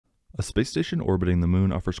A space station orbiting the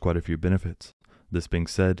moon offers quite a few benefits. This being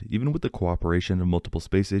said, even with the cooperation of multiple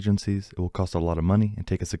space agencies, it will cost a lot of money and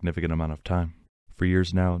take a significant amount of time. For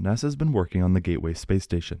years now, NASA has been working on the Gateway space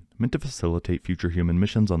station, meant to facilitate future human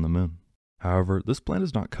missions on the moon. However, this plan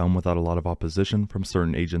has not come without a lot of opposition from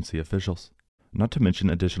certain agency officials. Not to mention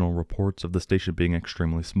additional reports of the station being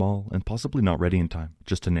extremely small and possibly not ready in time,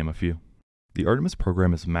 just to name a few. The Artemis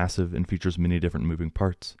program is massive and features many different moving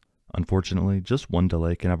parts. Unfortunately, just one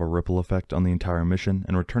delay can have a ripple effect on the entire mission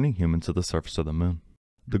and returning humans to the surface of the moon.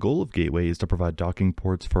 The goal of Gateway is to provide docking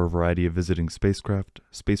ports for a variety of visiting spacecraft,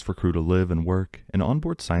 space for crew to live and work, and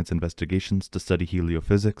onboard science investigations to study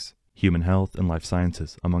heliophysics, human health, and life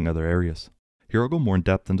sciences, among other areas. Here I'll go more in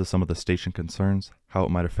depth into some of the station concerns, how it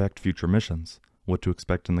might affect future missions, what to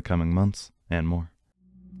expect in the coming months, and more.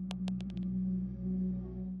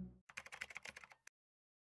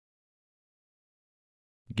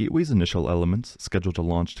 Gateway's initial elements, scheduled to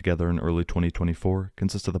launch together in early 2024,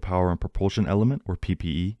 consist of the Power and Propulsion Element, or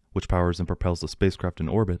PPE, which powers and propels the spacecraft in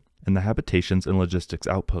orbit, and the Habitations and Logistics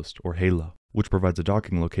Outpost, or HALO, which provides a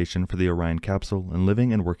docking location for the Orion capsule and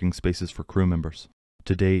living and working spaces for crew members.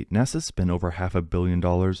 To date, NASA has spent over $500 million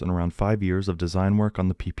and around 5 years of design work on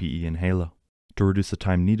the PPE and HALO. To reduce the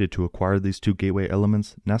time needed to acquire these two Gateway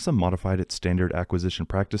elements, NASA modified its standard acquisition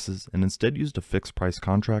practices and instead used a fixed-price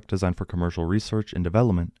contract designed for commercial research and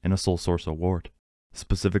development and a sole-source award.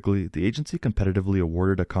 Specifically, the agency competitively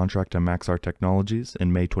awarded a contract to Maxar Technologies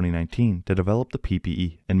in May 2019 to develop the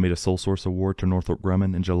PPE and made a sole-source award to Northrop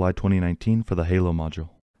Grumman in July 2019 for the HALO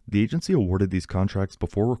module. The agency awarded these contracts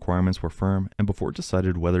before requirements were firm and before it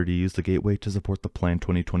decided whether to use the Gateway to support the planned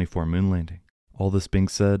 2024 moon landing. All this being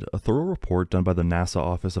said, a thorough report done by the NASA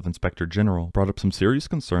Office of Inspector General brought up some serious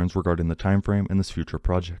concerns regarding the timeframe in this future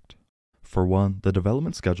project. For one, the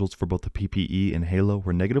development schedules for both the PPE and HALO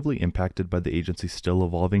were negatively impacted by the agency's still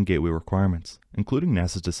evolving Gateway requirements, including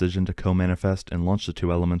NASA's decision to co-manifest and launch the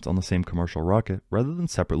two elements on the same commercial rocket rather than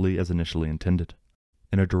separately as initially intended.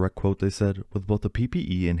 In a direct quote they said, with both the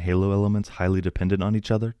PPE and HALO elements highly dependent on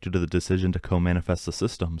each other due to the decision to co-manifest the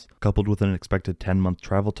systems, coupled with an expected 10-month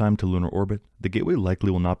travel time to lunar orbit, the Gateway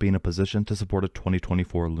likely will not be in a position to support a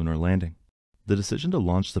 2024 lunar landing. The decision to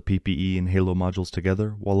launch the PPE and HALO modules together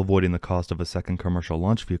while avoiding the cost of a second commercial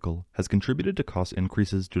launch vehicle has contributed to cost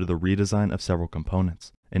increases due to the redesign of several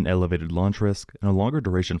components, an elevated launch risk, and a longer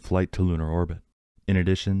duration flight to lunar orbit. In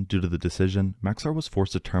addition, due to the decision, Maxar was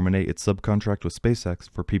forced to terminate its subcontract with SpaceX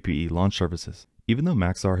for PPE launch services, even though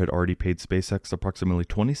Maxar had already paid SpaceX approximately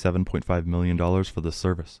 $27.5 million for this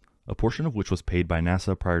service, a portion of which was paid by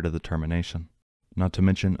NASA prior to the termination. Not to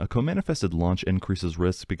mention, a co-manifested launch increases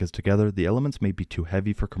risk because together the elements may be too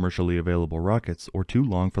heavy for commercially available rockets or too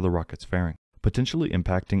long for the rocket's fairing, potentially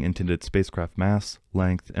impacting intended spacecraft mass,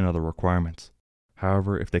 length, and other requirements.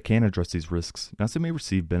 However, if they can address these risks, NASA may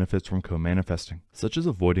receive benefits from co-manifesting, such as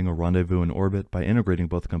avoiding a rendezvous in orbit by integrating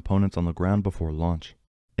both components on the ground before launch.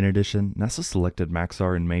 In addition, NASA selected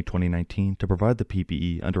Maxar in May 2019 to provide the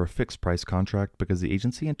PPE under a fixed-price contract because the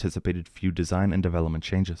agency anticipated few design and development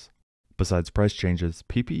changes. Besides price changes,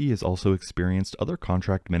 PPE has also experienced other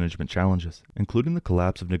contract management challenges, including the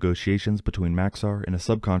collapse of negotiations between Maxar and a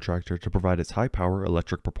subcontractor to provide its high-power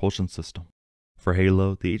electric propulsion system. For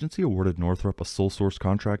HALO, the agency awarded Northrop a sole-source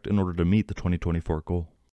contract in order to meet the 2024 goal.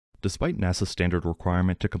 Despite NASA's standard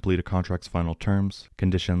requirement to complete a contract's final terms,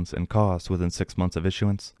 conditions, and costs within 6 months of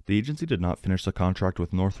issuance, the agency did not finish the contract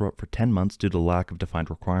with Northrop for 10 months due to lack of defined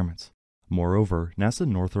requirements. Moreover, NASA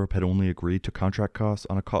and Northrop had only agreed to contract costs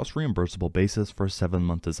on a cost-reimbursable basis for a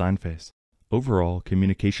 7-month design phase. Overall,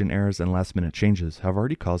 communication errors and last-minute changes have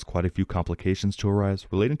already caused quite a few complications to arise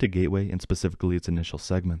relating to Gateway and specifically its initial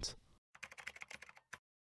segments.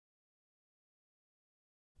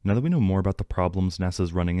 Now that we know more about the problems NASA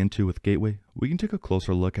is running into with Gateway, we can take a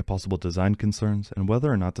closer look at possible design concerns and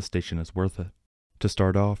whether or not the station is worth it. To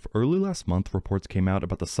start off, early last month reports came out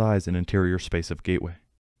about the size and interior space of Gateway.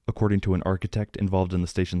 According to an architect involved in the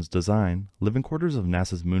station's design, living quarters of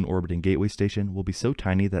NASA's moon-orbiting Gateway station will be so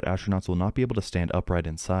tiny that astronauts will not be able to stand upright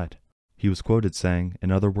inside. He was quoted saying,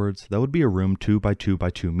 in other words, that would be a room 2 by 2 by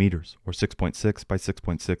 2 meters, or 6.6 by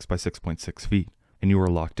 6.6 by 6.6 feet, and you are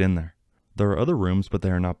locked in there. There are other rooms, but they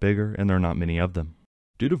are not bigger, and there are not many of them.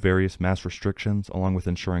 Due to various mass restrictions, along with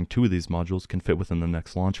ensuring 2 of these modules can fit within the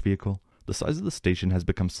next launch vehicle, the size of the station has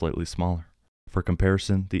become slightly smaller. For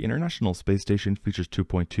comparison, the International Space Station features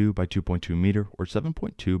 2.2 by 2.2 meter or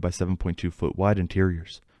 7.2 by 7.2 foot wide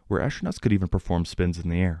interiors, where astronauts could even perform spins in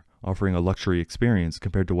the air, offering a luxury experience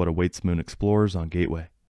compared to what awaits moon explorers on Gateway.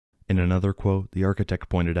 In another quote, the architect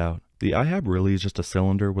pointed out, The IHAB really is just a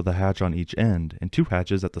cylinder with a hatch on each end and two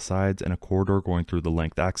hatches at the sides and a corridor going through the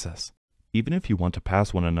length axis. Even if you want to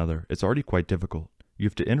pass one another, it's already quite difficult. You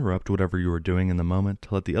have to interrupt whatever you are doing in the moment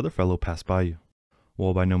to let the other fellow pass by you.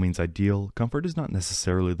 While by no means ideal, comfort is not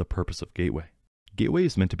necessarily the purpose of Gateway. Gateway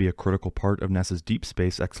is meant to be a critical part of NASA's deep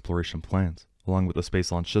space exploration plans, along with the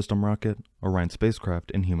Space Launch System rocket, Orion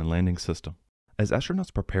spacecraft, and human landing system. As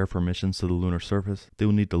astronauts prepare for missions to the lunar surface, they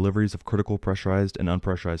will need deliveries of critical pressurized and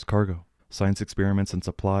unpressurized cargo, science experiments and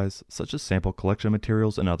supplies, such as sample collection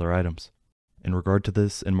materials and other items. In regard to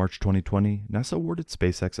this, in March 2020, NASA awarded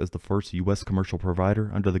SpaceX as the first U.S. commercial provider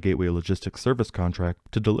under the Gateway Logistics Service contract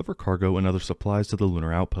to deliver cargo and other supplies to the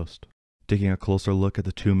lunar outpost. Taking a closer look at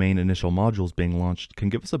the two main initial modules being launched can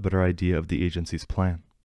give us a better idea of the agency's plan.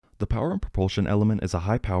 The power and propulsion element is a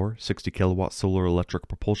high-power, 60 kilowatt solar electric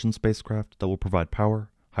propulsion spacecraft that will provide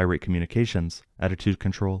power, high-rate communications, attitude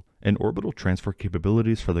control, and orbital transfer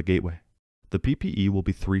capabilities for the Gateway. The PPE will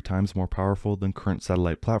be 3 times more powerful than current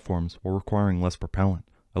satellite platforms while requiring less propellant,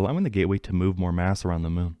 allowing the Gateway to move more mass around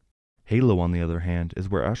the moon. Halo, on the other hand, is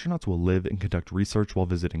where astronauts will live and conduct research while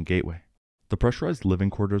visiting Gateway. The pressurized living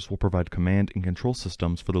quarters will provide command and control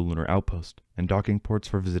systems for the lunar outpost, and docking ports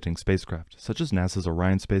for visiting spacecraft, such as NASA's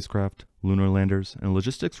Orion spacecraft, lunar landers, and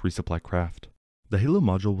logistics resupply craft. The Halo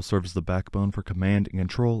module will serve as the backbone for command and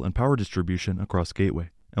control and power distribution across Gateway,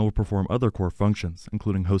 and will perform other core functions,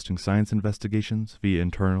 including hosting science investigations via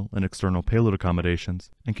internal and external payload accommodations,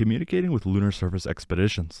 and communicating with lunar surface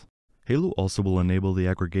expeditions. Halo also will enable the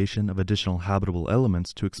aggregation of additional habitable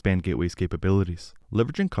elements to expand Gateway's capabilities,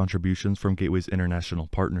 leveraging contributions from Gateway's international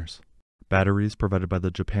partners. Batteries provided by the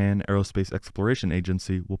Japan Aerospace Exploration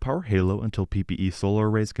Agency will power Halo until PPE solar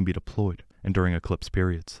arrays can be deployed, and during eclipse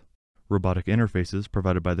periods. Robotic interfaces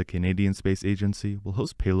provided by the Canadian Space Agency will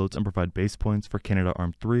host payloads and provide base points for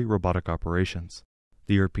Canadarm3 robotic operations.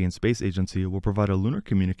 The European Space Agency will provide a lunar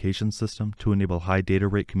communications system to enable high data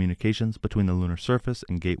rate communications between the lunar surface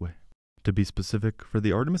and Gateway. To be specific, for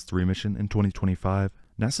the Artemis 3 mission in 2025,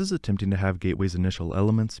 NASA is attempting to have Gateway's initial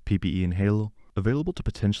elements, PPE and Halo, available to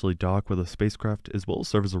potentially dock with a spacecraft as well as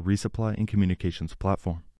serve as a resupply and communications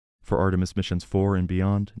platform. For Artemis missions 4 and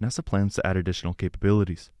beyond, NASA plans to add additional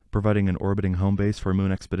capabilities, providing an orbiting home base for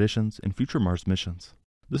moon expeditions and future Mars missions.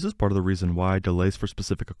 This is part of the reason why delays for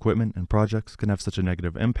specific equipment and projects can have such a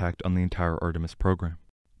negative impact on the entire Artemis program.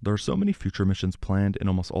 There are so many future missions planned, and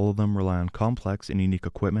almost all of them rely on complex and unique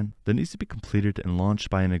equipment that needs to be completed and launched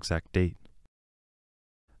by an exact date.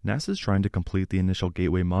 NASA is trying to complete the initial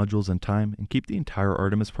Gateway modules in time and keep the entire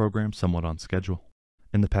Artemis program somewhat on schedule.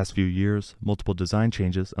 In the past few years, multiple design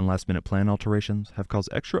changes and last-minute plan alterations have caused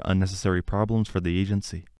extra unnecessary problems for the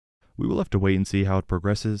agency. We will have to wait and see how it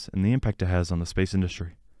progresses and the impact it has on the space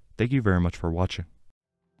industry. Thank you very much for watching.